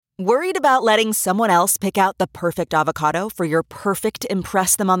Worried about letting someone else pick out the perfect avocado for your perfect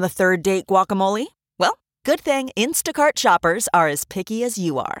impress them on the third date guacamole? Well, good thing Instacart shoppers are as picky as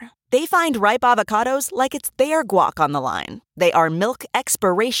you are. They find ripe avocados like it's their guac on the line. They are milk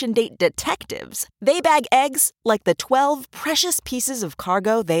expiration date detectives. They bag eggs like the 12 precious pieces of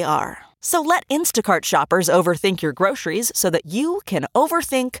cargo they are. So let Instacart shoppers overthink your groceries so that you can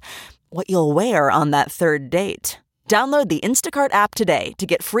overthink what you'll wear on that third date. Download the Instacart app today to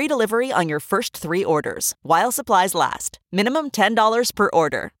get free delivery on your first 3 orders, while supplies last. Minimum $10 per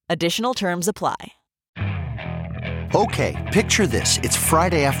order. Additional terms apply. Okay, picture this. It's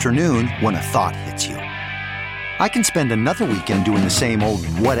Friday afternoon when a thought hits you. I can spend another weekend doing the same old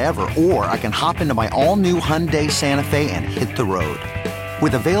whatever, or I can hop into my all-new Hyundai Santa Fe and hit the road.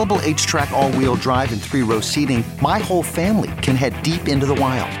 With available H-Track all-wheel drive and 3-row seating, my whole family can head deep into the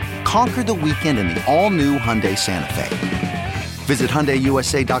wild. Conquer the weekend in the all-new Hyundai Santa Fe. Visit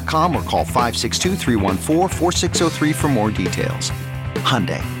HyundaiUSA.com or call 562-314-4603 for more details.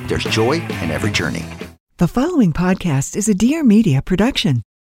 Hyundai, there's joy in every journey. The following podcast is a Dear Media production.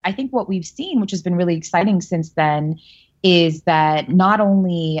 I think what we've seen, which has been really exciting since then, is that not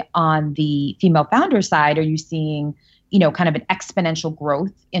only on the female founder side are you seeing, kind of an exponential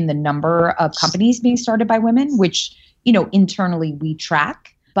growth in the number of companies being started by women, which, internally we track.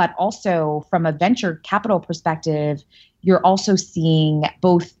 But also from a venture capital perspective, you're also seeing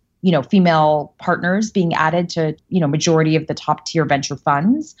both, female partners being added to, majority of the top tier venture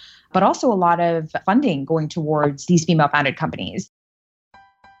funds, but also a lot of funding going towards these female founded companies.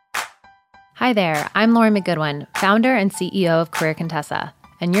 Hi there, I'm Lauren McGoodwin, founder and CEO of Career Contessa,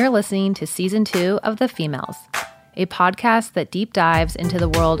 and you're listening to Season 2 of The Females, a podcast that deep dives into the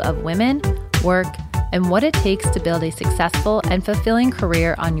world of women, work, and what it takes to build a successful and fulfilling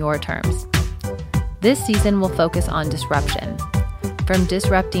career on your terms. This season will focus on disruption, from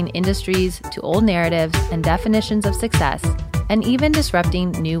disrupting industries to old narratives and definitions of success, and even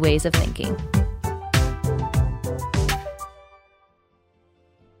disrupting new ways of thinking.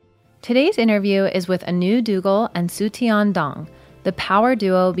 Today's interview is with Anu Duggal and Sutian Dong, the power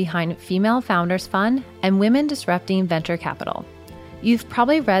duo behind Female Founders Fund and Women Disrupting Venture Capital. You've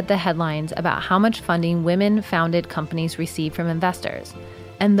probably read the headlines about how much funding women-founded companies receive from investors,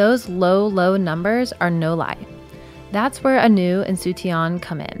 and those low numbers are no lie. That's where Anu and Sutian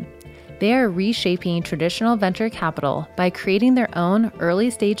come in. They are reshaping traditional venture capital by creating their own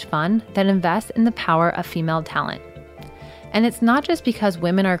early-stage fund that invests in the power of female talent. And it's not just because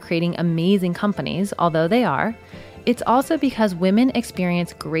women are creating amazing companies, although they are. It's also because women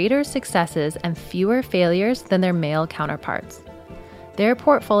experience greater successes and fewer failures than their male counterparts. Their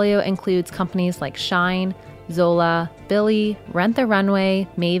portfolio includes companies like Shine, Zola, Billy, Rent the Runway,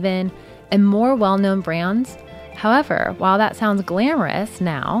 Maven, and more well-known brands. However, while that sounds glamorous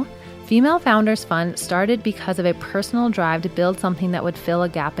now, Female Founders Fund started because of a personal drive to build something that would fill a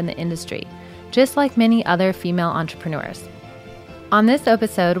gap in the industry, just like many other female entrepreneurs. On this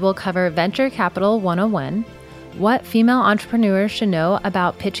episode, we'll cover Venture Capital 101, what female entrepreneurs should know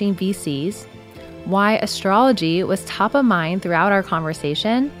about pitching VCs, why astrology was top of mind throughout our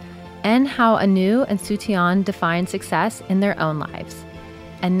conversation, and how Anu and Sutian define success in their own lives.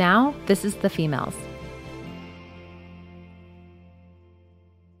 And now, this is The Females.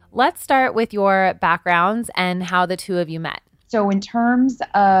 Let's start with your backgrounds and how the two of you met. So in terms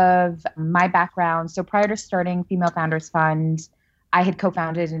of my background, so prior to starting Female Founders Fund, I had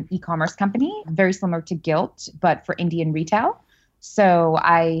co-founded an e-commerce company, very similar to Gilt, but for Indian retail. So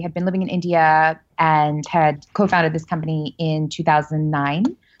I had been living in India and had co-founded this company in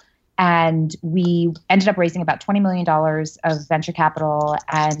 2009. And we ended up raising about $20 million of venture capital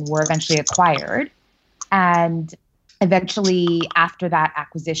and were eventually acquired. And eventually, after that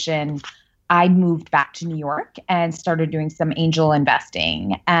acquisition, I moved back to New York and started doing some angel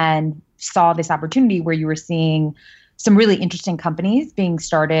investing and saw this opportunity where you were seeing some really interesting companies being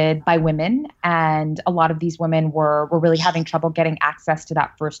started by women. And a lot of these women were really having trouble getting access to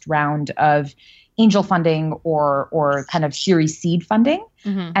that first round of angel funding or kind of Series seed funding.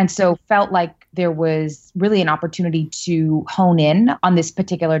 Mm-hmm. And so felt like there was really an opportunity to hone in on this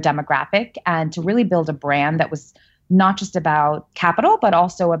particular demographic and to really build a brand that was not just about capital, but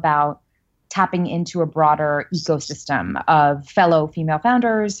also about tapping into a broader ecosystem of fellow female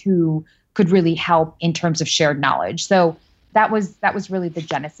founders who could really help in terms of shared knowledge. So that was really the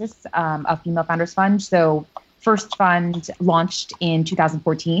genesis of Female Founders Fund. So first fund launched in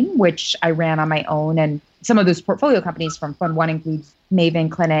 2014, which I ran on my own. And some of those portfolio companies from Fund 1 includes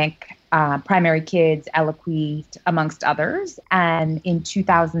Maven Clinic, Primary Kids, Eloquy, amongst others. And in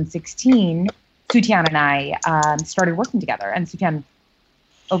 2016, Sutian and I started working together. And Sutian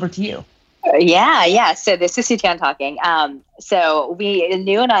over to you. Yeah. So this is Sutian talking. So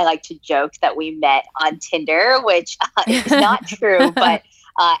Anu and I like to joke that we met on Tinder, which is not true, but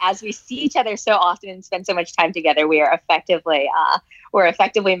as we see each other so often and spend so much time together, we're effectively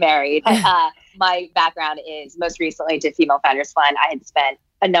married. My background is most recently to Female Founders Fund. I had spent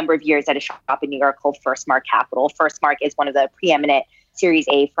a number of years at a shop in New York called Firstmark Capital. Firstmark is one of the preeminent Series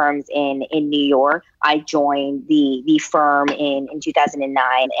A firms in New York. I joined the firm in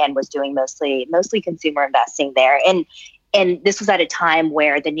 2009 and was doing mostly consumer investing there. And this was at a time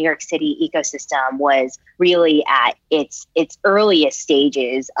where the New York City ecosystem was really at its earliest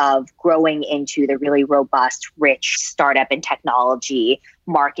stages of growing into the really robust, rich startup and technology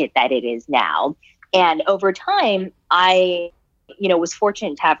market that it is now. And over time, I was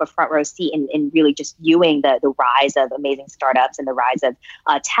fortunate to have a front row seat in really just viewing the rise of amazing startups and the rise of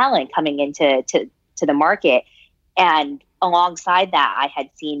talent coming into the market. And alongside that, I had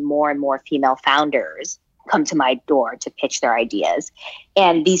seen more and more female founders come to my door to pitch their ideas.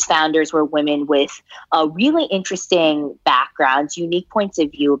 And these founders were women with really interesting backgrounds, unique points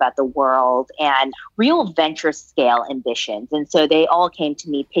of view about the world, and real venture scale ambitions. And so they all came to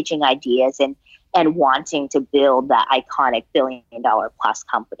me pitching ideas and wanting to build that iconic $1 billion plus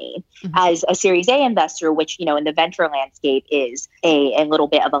company. Mm-hmm. As a Series A investor, which, in the venture landscape is a little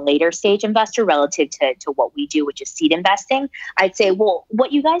bit of a later stage investor relative to what we do, which is seed investing, I'd say, well,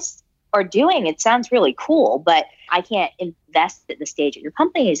 what you guys are doing, it sounds really cool, but I can't invest at the stage that your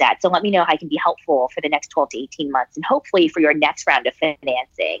company is at. So let me know how I can be helpful for the next 12 to 18 months. And hopefully for your next round of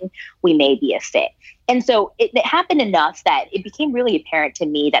financing, we may be a fit. And so it happened enough that it became really apparent to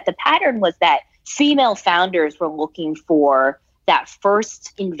me that the pattern was that female founders were looking for that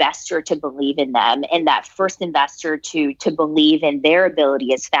first investor to believe in them and that first investor to believe in their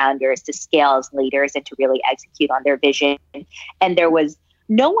ability as founders to scale as leaders and to really execute on their vision. And there was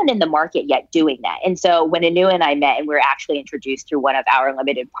no one in the market yet doing that. And so when Anu and I met, and we were actually introduced through one of our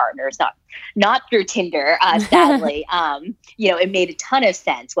limited partners, not through Tinder, sadly, it made a ton of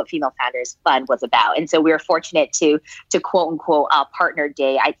sense what Female Founders Fund was about. And so we were fortunate to quote unquote partner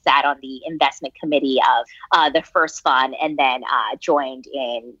day. I sat on the investment committee of the first fund and then joined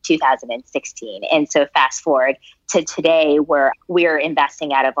in 2016. And so fast forward to today, where we're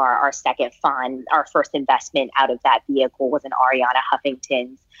investing out of our second fund. Our first investment out of that vehicle was in Ariana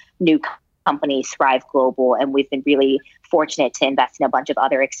Huffington's new company, Thrive Global. And we've been really fortunate to invest in a bunch of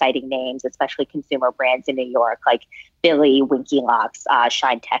other exciting names, especially consumer brands in New York, like Billy, Winky Locks,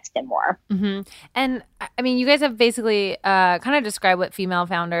 Shine Text, and more. Mm-hmm. And I mean, you guys have basically kind of described what Female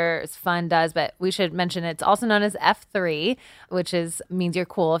Founders Fund does, but we should mention it's also known as F3, which means you're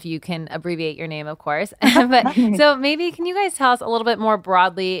cool if you can abbreviate your name, of course. But so maybe can you guys tell us a little bit more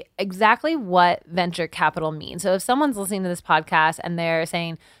broadly exactly what venture capital means? So if someone's listening to this podcast and they're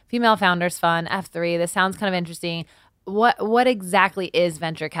saying Female Founders Fund, F3, this sounds kind of interesting. What exactly is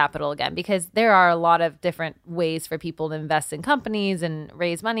venture capital again? Because there are a lot of different ways for people to invest in companies and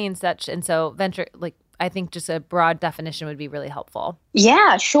raise money and such. And so venture, I think just a broad definition would be really helpful.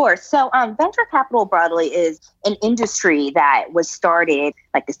 Yeah, sure. So venture capital broadly is an industry that was started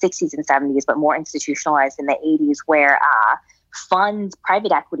like the 60s and 70s, but more institutionalized in the 80s, where funds,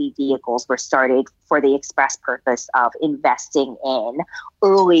 private equity vehicles were started for the express purpose of investing in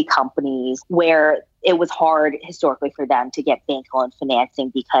early companies where it was hard historically for them to get bank loan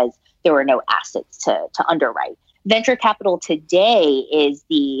financing because there were no assets to underwrite. Venture capital today is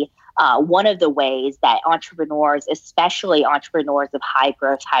one of the ways that entrepreneurs, especially entrepreneurs of high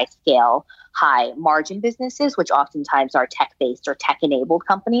growth, high scale, high margin businesses, which oftentimes are tech-based or tech-enabled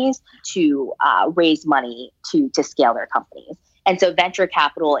companies, to raise money to scale their companies. And so venture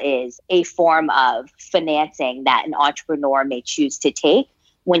capital is a form of financing that an entrepreneur may choose to take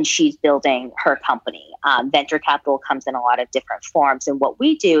when she's building her company. Venture capital comes in a lot of different forms. And what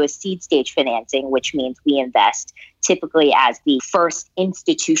we do is seed stage financing, which means we invest typically as the first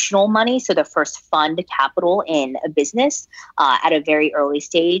institutional money, so the first fund capital in a business at a very early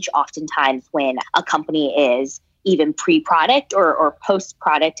stage, oftentimes when a company is even pre-product or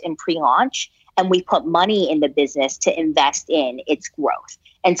post-product and pre-launch. And we put money in the business to invest in its growth.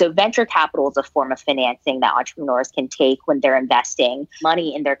 And so venture capital is a form of financing that entrepreneurs can take when they're investing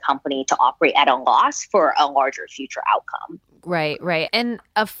money in their company to operate at a loss for a larger future outcome. Right. And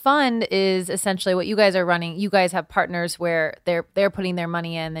a fund is essentially what you guys are running. You guys have partners where they're putting their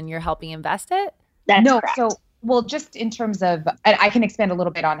money in and you're helping invest it? That's correct. So, well, just in terms of, and I can expand a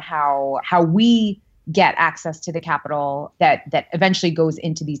little bit on how we get access to the capital that eventually goes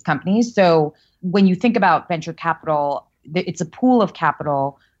into these companies. So when you think about venture capital, it's a pool of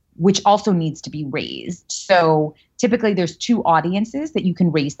capital which also needs to be raised. So typically there's two audiences that you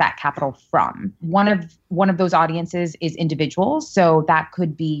can raise that capital from. One of those audiences is individuals. So that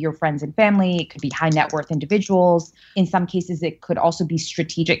could be your friends and family. It could be high net worth individuals. In some cases, it could also be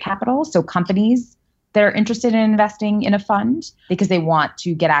strategic capital. So companies that are interested in investing in a fund because they want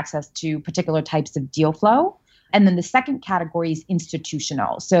to get access to particular types of deal flow. And then the second category is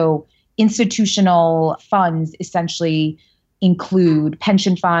institutional. So institutional funds essentially include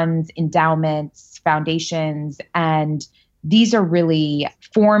pension funds, endowments, foundations, and these are really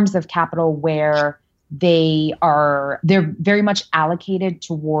forms of capital where they're very much allocated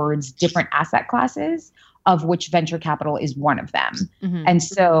towards different asset classes, of which venture capital is one of them. Mm-hmm. And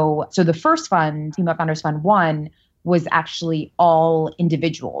so the first fund, Female Founders Fund 1, was actually all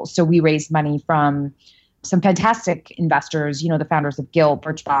individuals. So we raised money from some fantastic investors, the founders of Gilt,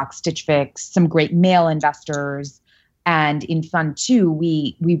 Birchbox, Stitch Fix, some great male investors. And in Fund 2,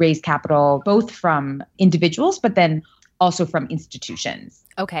 we raised capital both from individuals, but then also from institutions.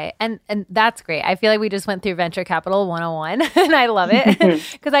 Okay. And that's great. I feel like we just went through Venture Capital 101 and I love it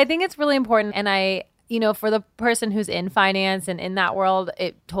because I think it's really important. And for the person who's in finance and in that world,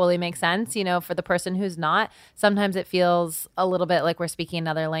 it totally makes sense. For the person who's not, sometimes it feels a little bit like we're speaking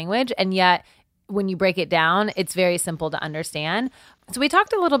another language. And yet when you break it down, it's very simple to understand. So we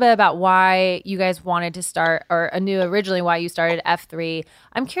talked a little bit about why you guys wanted to start, or knew originally why you started F3.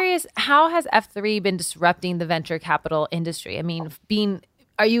 I'm curious, how has F3 been disrupting the venture capital industry? I mean,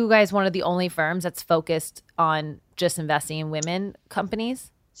 are you guys one of the only firms that's focused on just investing in women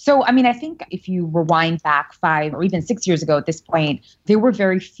companies? So, I think if you rewind back 5 or even 6 years ago at this point, there were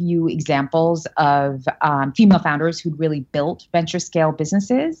very few examples of female founders who'd really built venture scale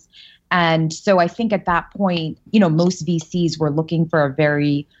businesses. And so I think at that point, most VCs were looking for a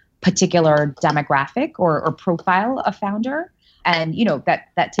very particular demographic or profile of founder. And,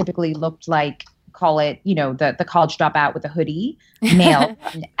 that typically looked like, call it, the college dropout with a hoodie, male.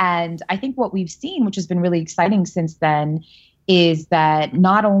 And I think what we've seen, which has been really exciting since then, is that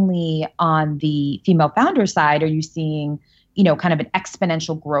not only on the female founder side are you seeing, kind of an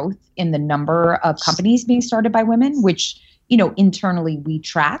exponential growth in the number of companies being started by women, which, internally we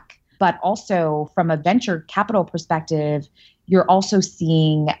track. But also from a venture capital perspective, you're also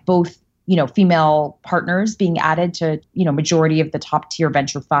seeing both, female partners being added to, majority of the top tier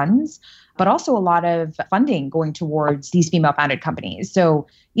venture funds, but also a lot of funding going towards these female founded companies. So,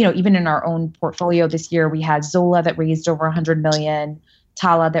 even in our own portfolio this year, we had Zola that raised over 100 million,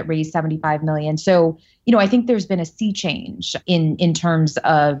 Tala that raised 75 million. So, I think there's been a sea change in terms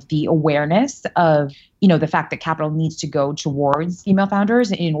of the awareness of, the fact that capital needs to go towards female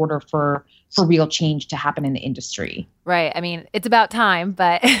founders in order for real change to happen in the industry. Right. I mean, it's about time,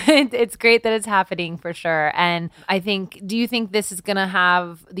 but it's great that it's happening for sure. And do you think this is going to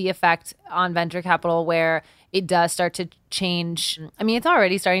have the effect on venture capital where it does start to change? I mean, it's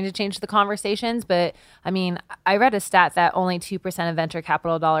already starting to change the conversations, but I read a stat that only 2% of venture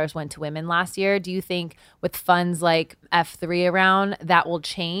capital dollars went to women last year. Do you think with funds like F3 around, that will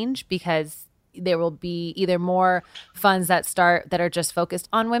change because there will be either more funds that are just focused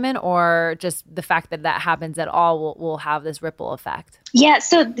on women, or just the fact that happens at all will have this ripple effect? Yeah,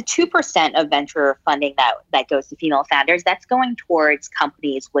 so the 2% of venture funding that goes to female founders, that's going towards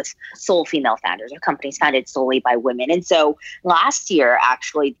companies with sole female founders or companies founded solely by women. And so last year,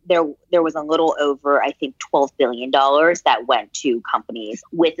 actually, there was a little over, I think, $12 billion that went to companies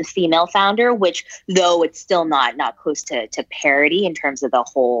with a female founder, which, though it's still not close to parity in terms of the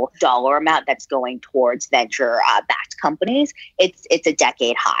whole dollar amount that's going towards venture-backed companies, it's a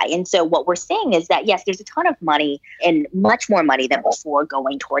decade high. And so what we're seeing is that, yes, there's a ton of money, and much more money than before,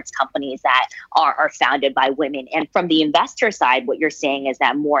 going towards companies that are founded by women. And from the investor side, what you're seeing is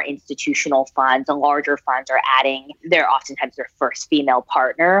that more institutional funds and larger funds are adding, they're oftentimes their first female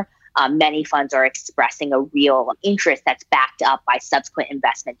partner. Many funds are expressing a real interest that's backed up by subsequent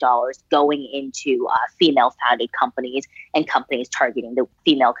investment dollars going into female-founded companies and companies targeting the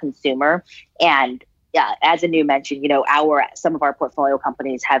female consumer. And as Anu mentioned, some of our portfolio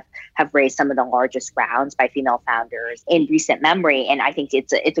companies have raised some of the largest rounds by female founders in recent memory, and I think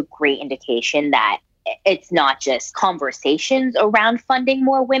it's a great indication that it's not just conversations around funding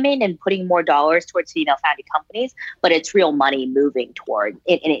more women and putting more dollars towards female-founded companies, but it's real money moving toward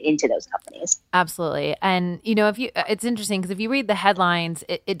into those companies. Absolutely. And, it's interesting because if you read the headlines,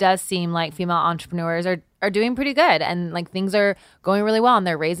 it does seem like female entrepreneurs are doing pretty good and like things are going really well and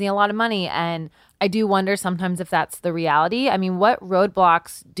they're raising a lot of money. And I do wonder sometimes if that's the reality. I mean, what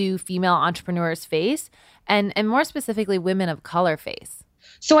roadblocks do female entrepreneurs face and more specifically women of color face?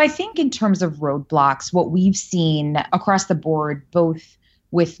 So I think in terms of roadblocks, what we've seen across the board, both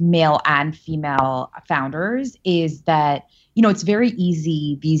with male and female founders is that, it's very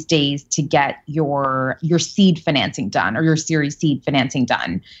easy these days to get your seed financing done or your Series seed financing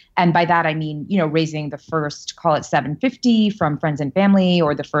done. And by that, I mean, raising the first, call it 750 from friends and family,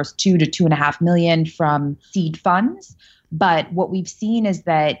 or the first 2 to 2.5 million from seed funds. But what we've seen is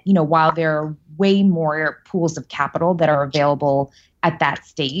that, while there are way more pools of capital that are available at that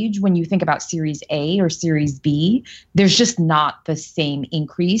stage, when you think about Series A or Series B, there's just not the same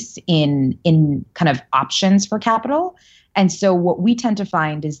increase in kind of options for capital. And so what we tend to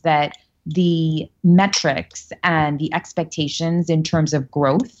find is that the metrics and the expectations in terms of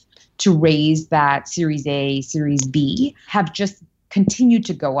growth to raise that Series A, Series B have just continued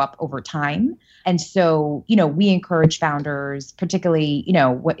to go up over time. And so, we encourage founders, particularly,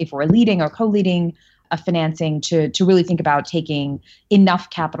 if we're leading or co-leading a financing, to really think about taking enough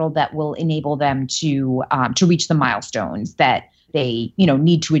capital that will enable them to reach the milestones that they,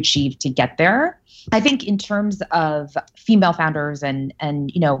 need to achieve to get there. I think in terms of female founders and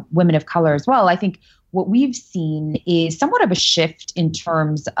women of color as well, I think what we've seen is somewhat of a shift in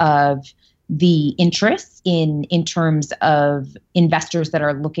terms of the interest in terms of investors that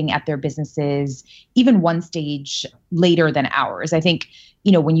are looking at their businesses even one stage later than ours. I think,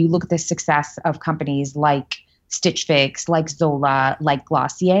 when you look at the success of companies like Stitch Fix, like Zola, like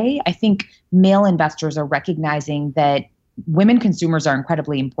Glossier, I think male investors are recognizing that women consumers are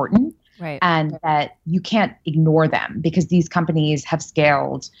incredibly important. Right. And that you can't ignore them because these companies have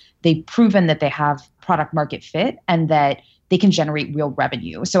scaled. They've proven that they have product market fit and that they can generate real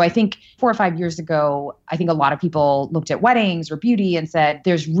revenue. So I think 4 or 5 years ago, I think a lot of people looked at weddings or beauty and said,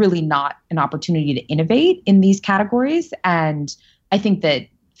 there's really not an opportunity to innovate in these categories. And I think that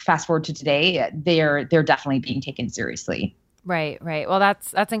fast forward to today, they're definitely being taken seriously. Right. Well,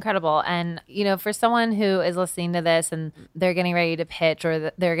 that's incredible. And, for someone who is listening to this and they're getting ready to pitch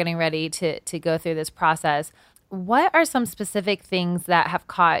or they're getting ready to go through this process, what are some specific things that have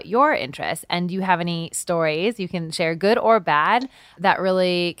caught your interest? And do you have any stories you can share, good or bad, that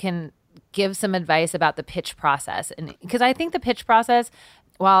really can give some advice about the pitch process? And because I think the pitch process,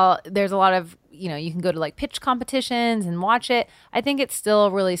 while there's a lot of, you can go to like pitch competitions and watch it, I think it's still a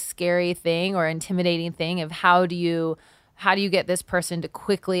really scary thing or intimidating thing of how do you get this person to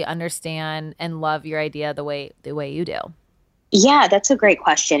quickly understand and love your idea the way you do? Yeah, that's a great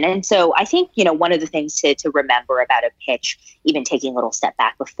question. And so I think, one of the things to remember about a pitch, even taking a little step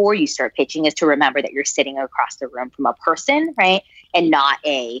back before you start pitching, is to remember that you're sitting across the room from a person, right? And not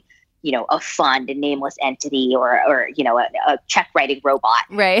a fund, a nameless entity or a check writing robot.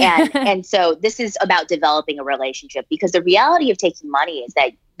 Right. And so this is about developing a relationship, because the reality of taking money is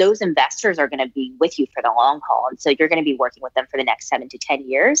that those investors are going to be with you for the long haul. And so you're going to be working with them for the next 7 to 10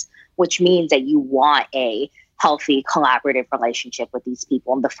 years, which means that you want a healthy collaborative relationship with these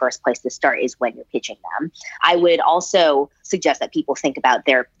people. And the first place to start is when you're pitching them. I would also suggest that people think about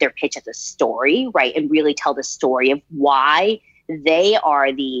their pitch as a story, right? And really tell the story of why they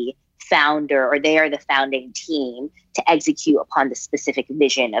are the founder or they are the founding team to execute upon the specific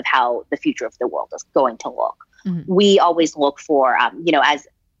vision of how the future of the world is going to look. Mm-hmm. We always look for, as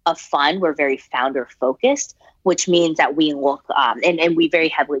a fund, we're very founder focused, which means that we look and we very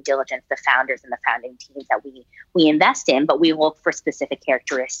heavily diligence the founders and the founding teams that we invest in, but we look for specific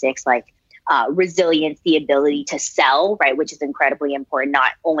characteristics like resilience, the ability to sell, right, which is incredibly important,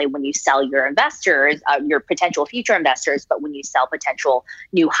 not only when you sell your investors, your potential future investors, but when you sell potential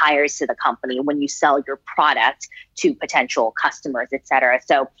new hires to the company, when you sell your product to potential customers, et cetera.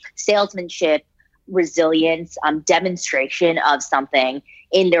 So salesmanship, resilience, demonstration of something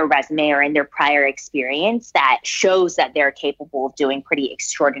in their resume or in their prior experience that shows that they're capable of doing pretty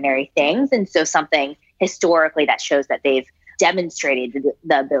extraordinary things. And so something historically that shows that they've demonstrated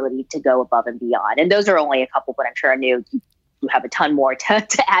the ability to go above and beyond. And those are only a couple, but I'm sure you have a ton more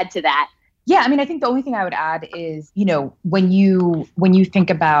to add to that. Yeah, I mean, I think the only thing I would add is, when you think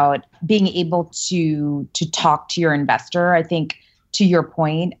about being able to talk to your investor, I think to your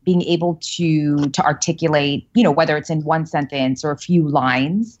point, being able to articulate, whether it's in one sentence or a few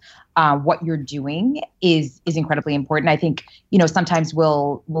lines, what you're doing is incredibly important. I think, sometimes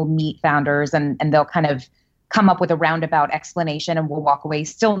we'll meet founders and they'll kind of come up with a roundabout explanation and we'll walk away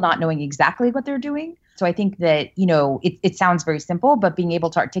still not knowing exactly what they're doing. So I think that, it sounds very simple, but being able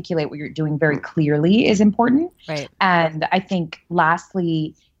to articulate what you're doing very clearly is important. Right. And I think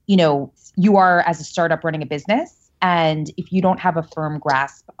lastly, you are, as a startup, running a business. And if you don't have a firm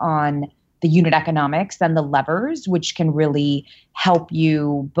grasp on the unit economics and the levers, which can really help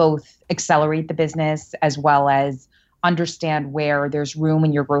you both accelerate the business as well as understand where there's room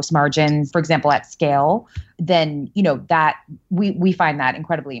in your gross margins, for example, at scale, then, that we find that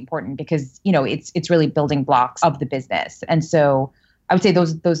incredibly important because, it's really building blocks of the business. And so I would say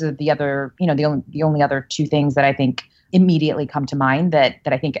those are the other, the only other two things that I think immediately come to mind that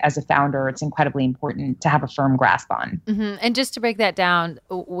I think as a founder, it's incredibly important to have a firm grasp on. Mm-hmm. And just to break that down,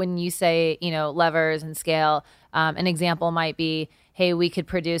 when you say, levers and scale, an example might be, hey, we could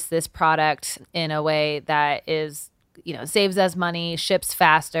produce this product in a way that is, saves us money, ships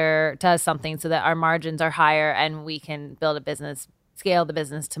faster, does something so that our margins are higher and we can build a business, scale the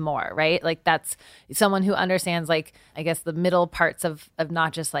business to more, right? Like that's someone who understands, like, I guess the middle parts of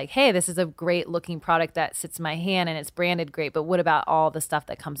not just like, hey, this is a great looking product that sits in my hand and it's branded great, but what about all the stuff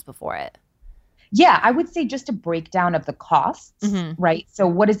that comes before it? Yeah, I would say just a breakdown of the costs, right? So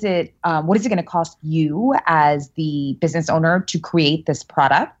what is it going to cost you as the business owner to create this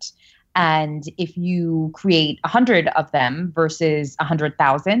product? And if you create 100 of them versus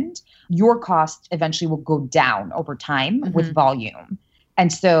 100,000, your cost eventually will go down over time with volume.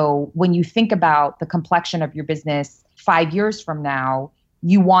 And so when you think about the complexion of your business 5 years from now,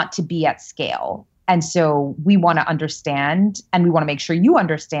 you want to be at scale. And so we want to understand, and we want to make sure you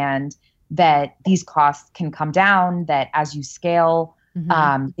understand that these costs can come down, that as you scale,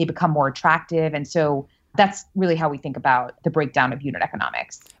 they become more attractive. And so that's really how we think about the breakdown of unit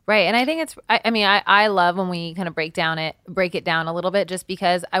economics. Right. And I think I love when we kind of break it down a little bit, just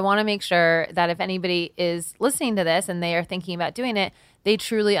because I want to make sure that if anybody is listening to this and they are thinking about doing it, they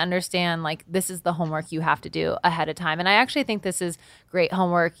truly understand, like, this is the homework you have to do ahead of time. And I actually think this is great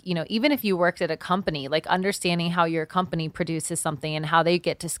homework, even if you worked at a company, like understanding how your company produces something and how they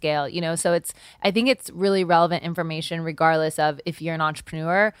get to scale, so I think it's really relevant information regardless of if you're an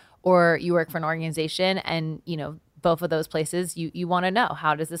entrepreneur or you work for an organization. And, both of those places, you want to know,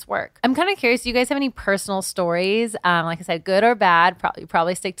 how does this work? I'm kind of curious, do you guys have any personal stories, like I said, good or bad,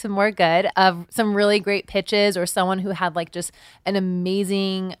 probably stick to more good, of some really great pitches or someone who had like just an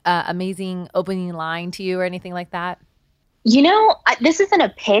amazing opening line to you or anything like that? This isn't a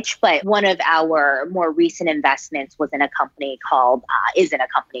pitch, but one of our more recent investments was in a company called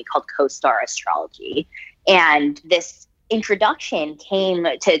CoStar Astrology. And this introduction came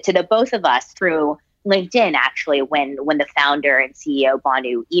to the both of us through LinkedIn, actually, when the founder and CEO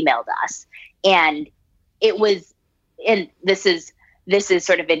Banu emailed us. And it was, and this is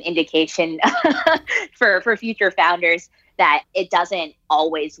sort of an indication for future founders that it doesn't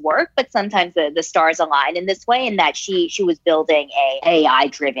always work, but sometimes the stars align in this way, and that she was building a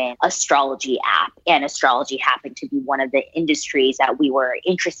AI-driven astrology app, and astrology happened to be one of the industries that we were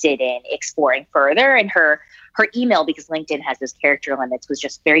interested in exploring further. And her email, because LinkedIn has this character limits, was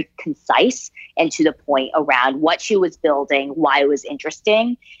just very concise and to the point around what she was building, why it was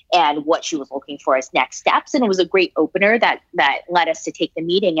interesting, and what she was looking for as next steps. And it was a great opener that led us to take the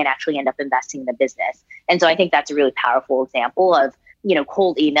meeting and actually end up investing in the business. And so I think that's a really powerful example of,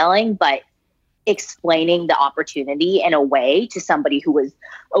 cold emailing, but explaining the opportunity in a way to somebody who was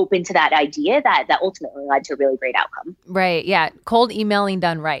open to that idea that ultimately led to a really great outcome. Right. Yeah. Cold emailing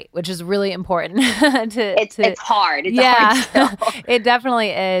done right, which is really important. It's hard. It's hard. It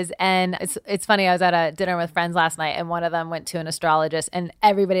definitely is. And it's funny. I was at a dinner with friends last night and one of them went to an astrologist and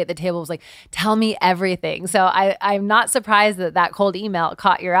everybody at the table was like, tell me everything. So I'm not surprised that cold email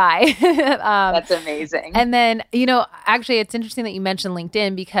caught your eye. That's amazing. And then, actually it's interesting that you mentioned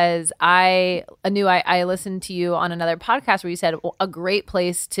LinkedIn, because I listened to you on another podcast where you said a great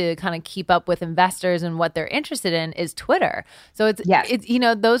place to kind of keep up with investors and what they're interested in is Twitter. So it's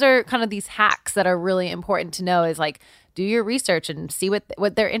those are kind of these hacks that are really important to know, is like, do your research and see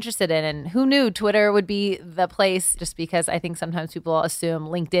what they're interested in. And who knew Twitter would be the place, just because I think sometimes people assume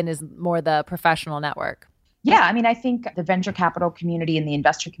LinkedIn is more the professional network. Yeah, I think the venture capital community and the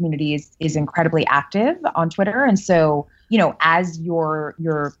investor community is incredibly active on Twitter. And so, as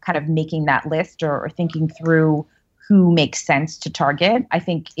you're kind of making that list or thinking through who makes sense to target, I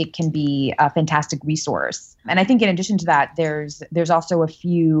think it can be a fantastic resource. And I think in addition to that, there's also a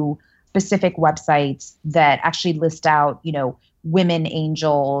few specific websites that actually list out, women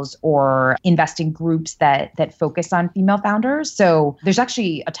angels or investing groups that focus on female founders. So there's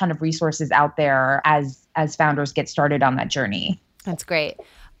actually a ton of resources out there as founders get started on that journey. That's great.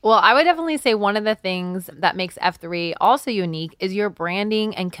 Well, I would definitely say one of the things that makes F3 also unique is your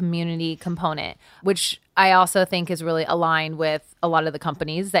branding and community component, which I also think is really aligned with a lot of the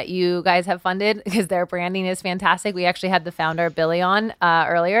companies that you guys have funded, because their branding is fantastic. We actually had the founder, Billy, on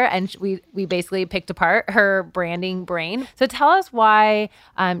earlier, and we basically picked apart her branding brain. So tell us why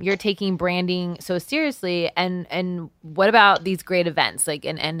you're taking branding so seriously, and what about these great events, like,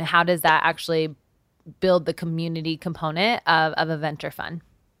 and how does that actually build the community component of a venture fund?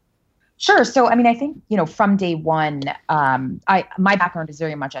 Sure. So, I mean, I think, from day one, my background is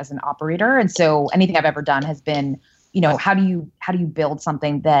very much as an operator. And so anything I've ever done has been, how do you build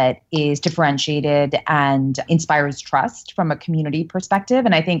something that is differentiated and inspires trust from a community perspective?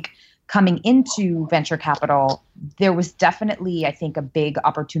 And I think coming into venture capital, there was definitely, I think, a big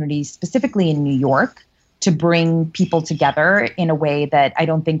opportunity specifically in New York to bring people together in a way that I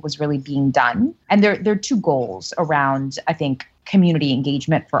don't think was really being done. And there are two goals around, I think, community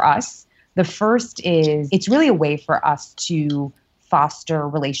engagement for us. The first is it's really a way for us to foster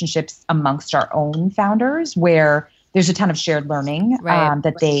relationships amongst our own founders where there's a ton of shared learning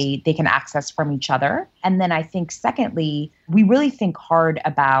that they can access from each other. And then I think secondly, we really think hard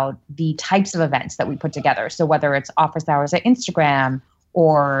about the types of events that we put together. So whether it's office hours at Instagram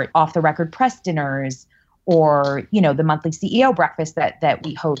or off the record press dinners or, the monthly CEO breakfast that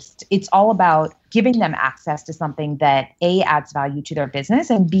we host, it's all about giving them access to something that A, adds value to their business,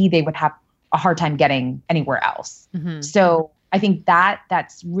 and B, they would have a hard time getting anywhere else. Mm-hmm. So I think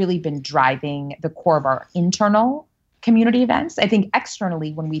that's really been driving the core of our internal community events. I think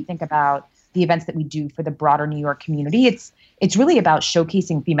externally, when we think about the events that we do for the broader New York community, it's really about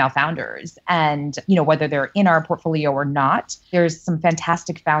showcasing female founders. And, whether they're in our portfolio or not, there's some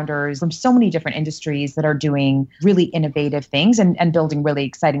fantastic founders from so many different industries that are doing really innovative things and building really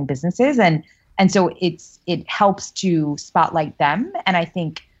exciting businesses. And so it helps to spotlight them. And I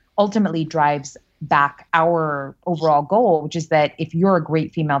think ultimately drives back our overall goal, which is that if you're a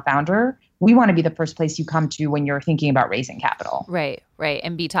great female founder, we want to be the first place you come to when you're thinking about raising capital. Right.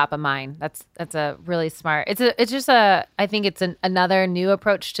 And be top of mind. That's a really smart. I think it's another new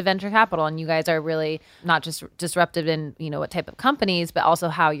approach to venture capital, and you guys are really not just disruptive in what type of companies, but also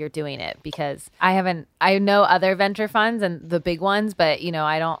how you're doing it. Because I know other venture funds and the big ones, but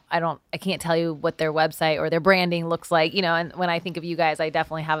I can't tell you what their website or their branding looks like. And when I think of you guys, I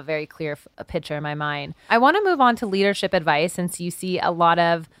definitely have a very clear picture in my mind. I want to move on to leadership advice, since you see a lot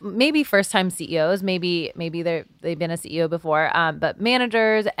of maybe first-time CEOs, maybe they've been a CEO before, but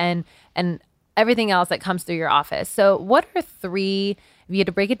managers and everything else that comes through your office. So what are three, if you had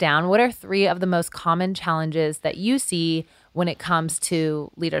to break it down, what are three of the most common challenges that you see when it comes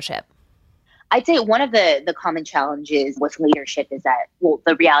to leadership? I'd say one of the common challenges with leadership is that,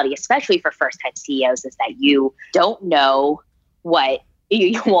 the reality, especially for first-time CEOs, is that you don't know what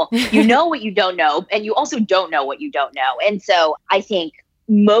you know what you don't know, and you also don't know what you don't know. And so I think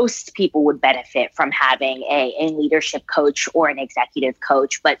most people would benefit from having a leadership coach or an executive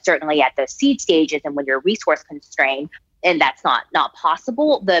coach, but certainly at the seed stages and when you're resource constrained, and that's not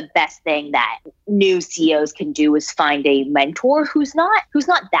possible, the best thing that new CEOs can do is find a mentor who's not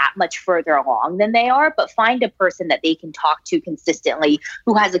that much further along than they are, but find a person that they can talk to consistently,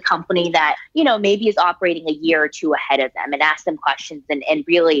 who has a company that, maybe is operating a year or two ahead of them, and ask them questions and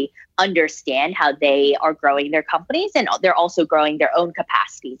really understand how they are growing their companies, and they're also growing their own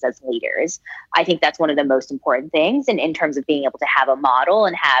capacities as leaders. I think that's one of the most important things, and in terms of being able to have a model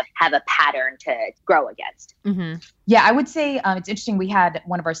and have a pattern to grow against. Mm-hmm. Yeah, I would say it's interesting. We had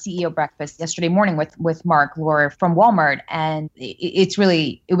one of our CEO breakfasts yesterday morning with Mark Lohr from Walmart, and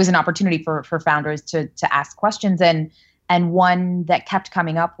it was an opportunity for founders to ask questions, and one that kept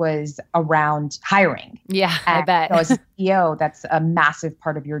coming up was around hiring. Yeah, I bet. As a CEO, that's a massive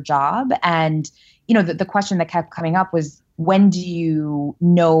part of your job. And, the question that kept coming up was, when do you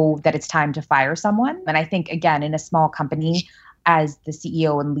know that it's time to fire someone? And I think, again, in a small company, as the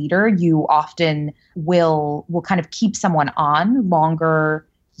CEO and leader, you often will kind of keep someone on longer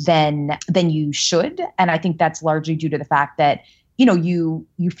than you should. And I think that's largely due to the fact that, you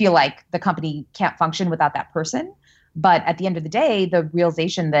feel like the company can't function without that person. But at the end of the day, the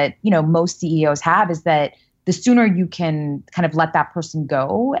realization that, most CEOs have is that the sooner you can kind of let that person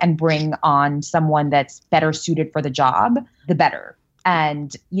go and bring on someone that's better suited for the job, the better.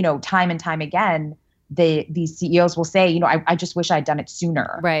 And, time and time again, these CEOs will say, I just wish I'd done it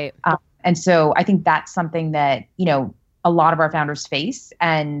sooner. Right. And so I think that's something that, a lot of our founders face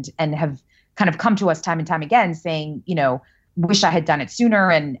and have kind of come to us time and time again saying, wish I had done it sooner.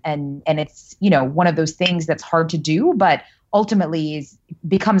 And it's, one of those things that's hard to do, but ultimately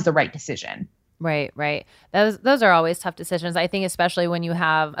becomes the right decision. Right. Those are always tough decisions. I think especially when you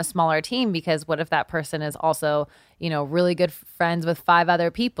have a smaller team, because what if that person is also, really good friends with 5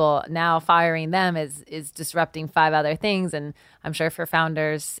 other people. Now firing them is disrupting 5 other things. And I'm sure for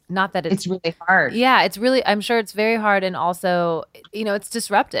founders, not that it's really hard. Yeah, I'm sure it's very hard. And also, it's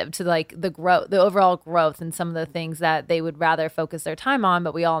disruptive to like the overall growth and some of the things that they would rather focus their time on.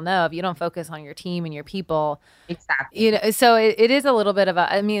 But we all know if you don't focus on your team and your people, exactly. So it is a little bit of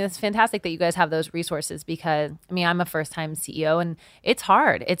it's fantastic that you guys have those resources because I'm a first time CEO and it's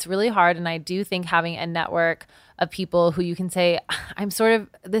hard. It's really hard. And I do think having a network of people who you can say,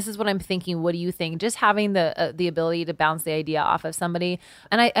 this is what I'm thinking. What do you think? Just having the ability to bounce the idea off of somebody.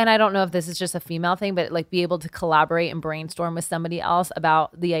 And I don't know if this is just a female thing, but like be able to collaborate and brainstorm with somebody else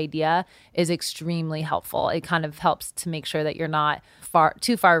about the idea is extremely helpful. It kind of helps to make sure that you're not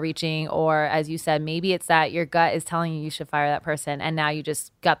too far reaching, or as you said, maybe it's that your gut is telling you should fire that person. And now you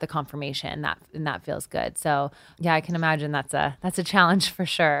just got the confirmation and that feels good. So yeah, I can imagine that's a challenge for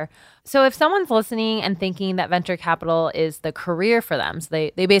sure. So if someone's listening and thinking that venture capital is the career for them, so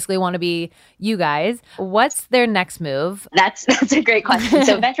they basically want to be you guys, what's their next move? That's a great question.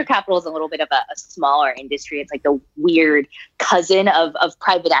 So venture capital is a little bit of a smaller industry. It's like the weird cousin of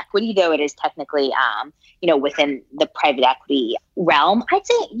private equity, though it is technically, within the private equity realm. I'd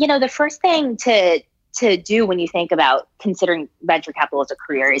say, the first thing to do when you think about considering venture capital as a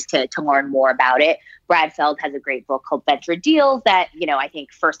career is to learn more about it. Brad Feld has a great book called Venture Deals that, I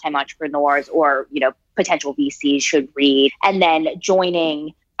think first-time entrepreneurs or, potential VCs should read. And then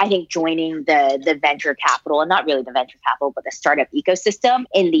joining the venture capital, and not really the venture capital, but the startup ecosystem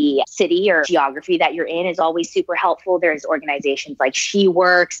in the city or geography that you're in is always super helpful. There's organizations like She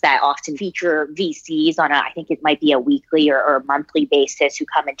Works that often feature VCs on I think it might be a weekly or monthly basis who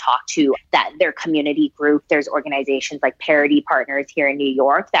come and talk to their community group. There's organizations like Parity Partners here in New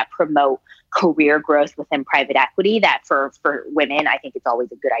York that promote career growth within private equity that for women, I think it's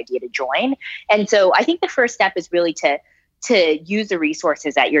always a good idea to join. And so I think the first step is really to use the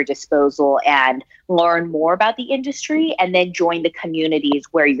resources at your disposal and learn more about the industry, and then join the communities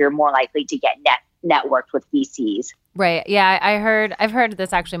where you're more likely to get networked with VCs. Right. Yeah, I've heard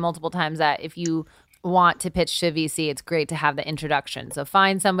this actually multiple times that if you want to pitch to VC, it's great to have the introduction. So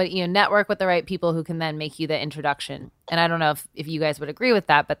find somebody, network with the right people who can then make you the introduction. And I don't know if you guys would agree with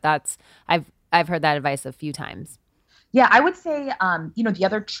that, but I've heard that advice a few times. Yeah, I would say, the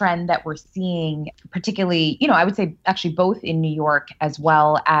other trend that we're seeing, particularly, I would say actually both in New York as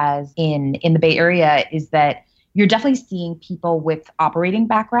well as in the Bay Area, is that you're definitely seeing people with operating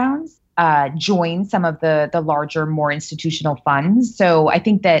backgrounds join some of the larger, more institutional funds. So I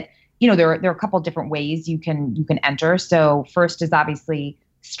think that, there are a couple of different ways you can enter. So first is obviously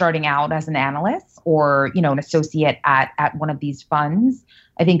starting out as an analyst or, an associate at one of these funds.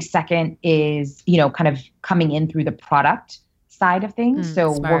 I think second is, kind of coming in through the product side of things.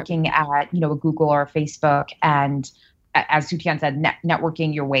 So smart. Working at, a Google or a Facebook and, as Sutian said,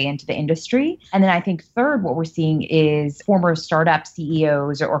 networking your way into the industry. And then I think third, what we're seeing is former startup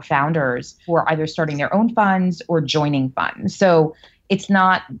CEOs or founders who are either starting their own funds or joining funds. So it's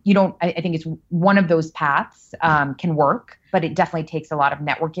not, I think it's one of those paths can work, but it definitely takes a lot of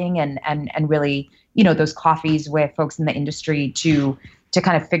networking and really, those coffees with folks in the industry to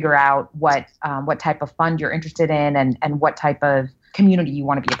kind of figure out what type of fund you're interested in and what type of community you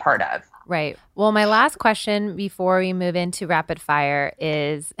want to be a part of. Right. Well, my last question before we move into rapid fire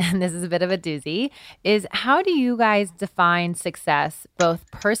is, and this is a bit of a doozy, is how do you guys define success both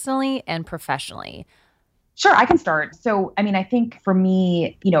personally and professionally? Sure, I can start. So, I think for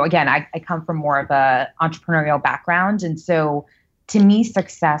me, again, I come from more of a entrepreneurial background. And so to me,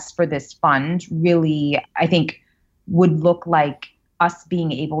 success for this fund really, I think, would look like us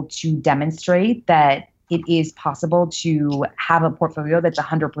being able to demonstrate that it is possible to have a portfolio that's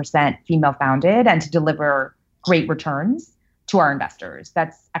 100% female founded and to deliver great returns to our investors.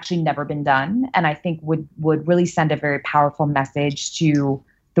 That's actually never been done. And I think would really send a very powerful message to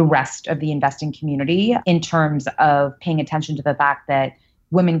the rest of the investing community in terms of paying attention to the fact that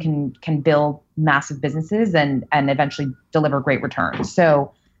women can build massive businesses and eventually deliver great returns.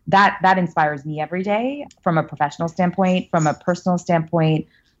 So that inspires me every day from a professional standpoint. From a personal standpoint,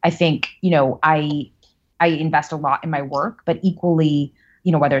 I think, I invest a lot in my work, but equally,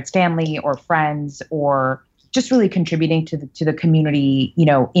 whether it's family or friends or just really contributing to the community,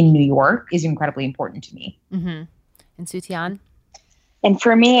 in New York is incredibly important to me. Mm-hmm. And Sutian? And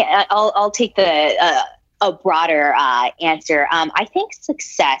for me, I'll take a broader answer. I think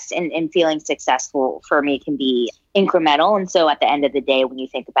success and feeling successful for me can be incremental. And so at the end of the day, when you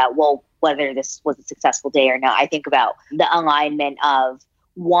think about, whether this was a successful day or not, I think about the alignment of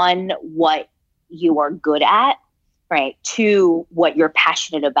one, what you are good at, right? Two, what you're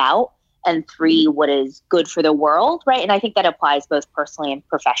passionate about. and 3, what is good for the world, right? And I think that applies both personally and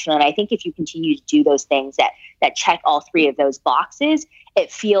professionally. And I think if you continue to do those things that check all 3 of those boxes, it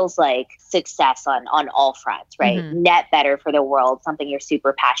feels like success on all fronts, right? Mm-hmm. Net better for the world, something you're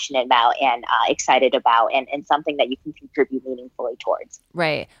super passionate about and excited about, and something that you can contribute meaningfully towards.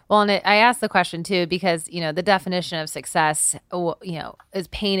 Right. Well, and I asked the question too, because, the definition of success, is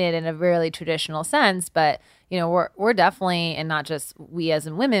painted in a really traditional sense, but, we're definitely, and not just we as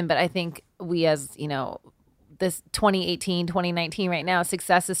in women, but I think we as, this 2018, 2019 right now,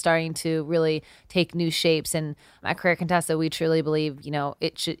 success is starting to really take new shapes. And at Career Contessa, we truly believe,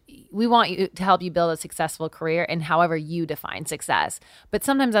 we want you to help you build a successful career in however you define success. But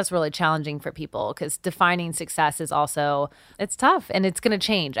sometimes that's really challenging for people because defining success is also, it's tough and it's going to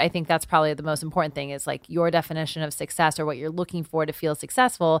change. I think that's probably the most important thing is like your definition of success or what you're looking for to feel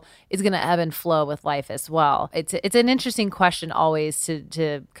successful is going to ebb and flow with life as well. It's an interesting question always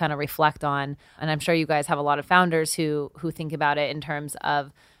to kind of reflect on. And I'm sure you guys have a lot of founders who think about it in terms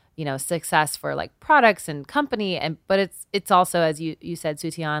of, success for like products and company. But it's also, as you said,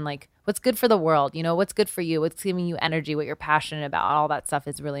 Sutian, like what's good for the world, what's good for you, what's giving you energy, what you're passionate about, all that stuff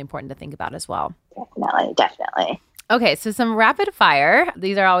is really important to think about as well. Definitely. Okay, so some rapid fire.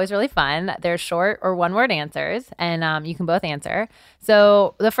 These are always really fun. They're short or one-word answers, and you can both answer.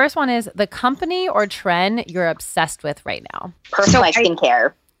 So the first one is the company or trend you're obsessed with right now. Personal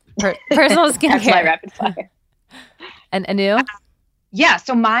skincare. Personal skincare. That's my rapid fire. And Anu? Yeah,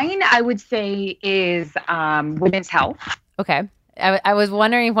 so mine I would say is women's health. Okay. I was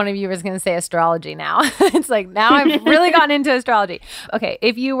wondering if one of you was going to say astrology now. It's like, now I've really gotten into astrology. Okay,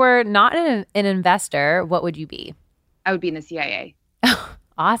 if you were not an investor, what would you be? I would be in the CIA.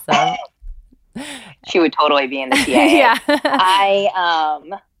 Awesome. She would totally be in the CIA. Yeah.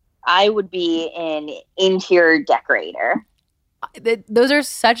 I would be an interior decorator. Those are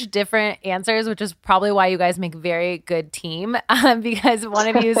such different answers, which is probably why you guys make a very good team because one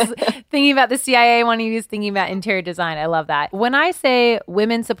of you is thinking about the CIA, one of you is thinking about interior design. I love that. When I say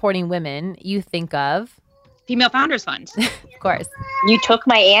women supporting women, you think of? Female Founders Fund. Of course. You took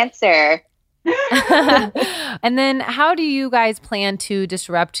my answer. And then how do you guys plan to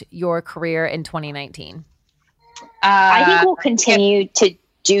disrupt your career in 2019? I think we'll continue to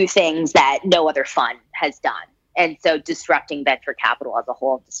do things that no other fund has done. And so disrupting venture capital as a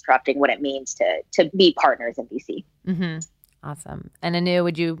whole, disrupting what it means to be partners in VC. Mm-hmm. Awesome. And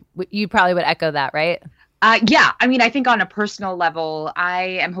Anu, you probably would echo that, right? Yeah. I mean, I think on a personal level, I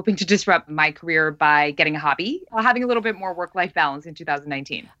am hoping to disrupt my career by getting a hobby, having a little bit more work-life balance in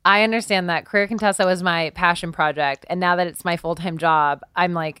 2019. I understand that. Career Contessa was my passion project. And now that it's my full-time job,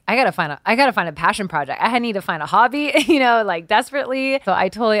 I'm like, I gotta find a passion project. I need to find a hobby, like desperately. So I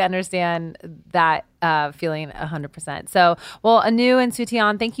totally understand that feeling 100%. So, well, Anu and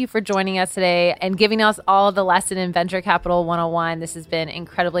Sutian, thank you for joining us today and giving us all the lesson in Venture Capital 101. This has been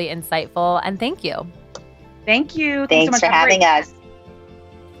incredibly insightful. And thank you. Thank you. Thanks so much for having us.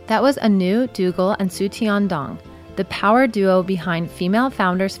 That was Anu, Duggal, and Sutian Dong, the power duo behind Female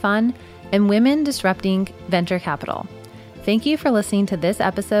Founders Fund and Women Disrupting Venture Capital. Thank you for listening to this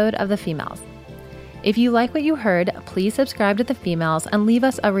episode of The Females. If you like what you heard, please subscribe to The Females and leave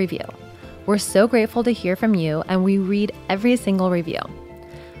us a review. We're so grateful to hear from you, and we read every single review.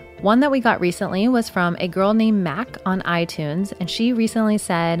 One that we got recently was from a girl named Mac on iTunes, and she recently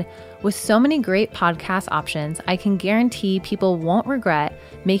said, with so many great podcast options, I can guarantee people won't regret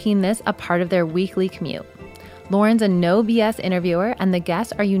making this a part of their weekly commute. Lauren's a no BS interviewer, and the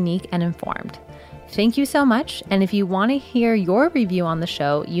guests are unique and informed. Thank you so much, and if you want to hear your review on the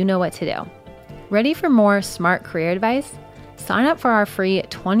show, you know what to do. Ready for more smart career advice? Sign up for our free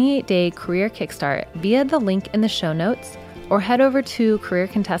 28-day career kickstart via the link in the show notes or head over to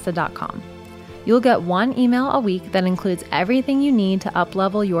careercontessa.com. You'll get one email a week that includes everything you need to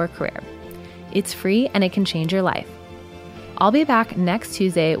up-level your career. It's free and it can change your life. I'll be back next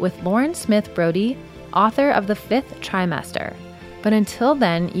Tuesday with Lauren Smith Brody, author of The Fifth Trimester. But until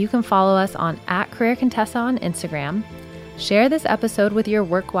then, you can follow us on @CareerContessa on Instagram, share this episode with your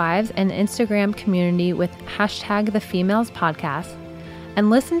work wives and Instagram community with #TheFemalesPodcast, and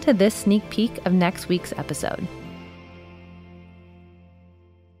listen to this sneak peek of next week's episode.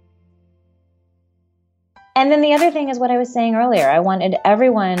 And then the other thing is what I was saying earlier. I wanted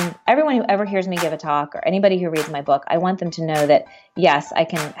everyone who ever hears me give a talk or anybody who reads my book, I want them to know that, yes, I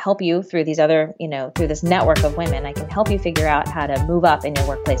can help you through these other, through this network of women. I can help you figure out how to move up in your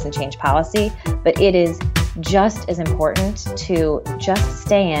workplace and change policy. But it is just as important to just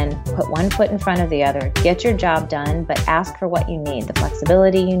stay in, put one foot in front of the other, get your job done, but ask for what you need, the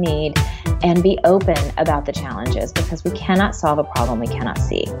flexibility you need, and be open about the challenges, because we cannot solve a problem we cannot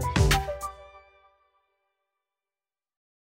see.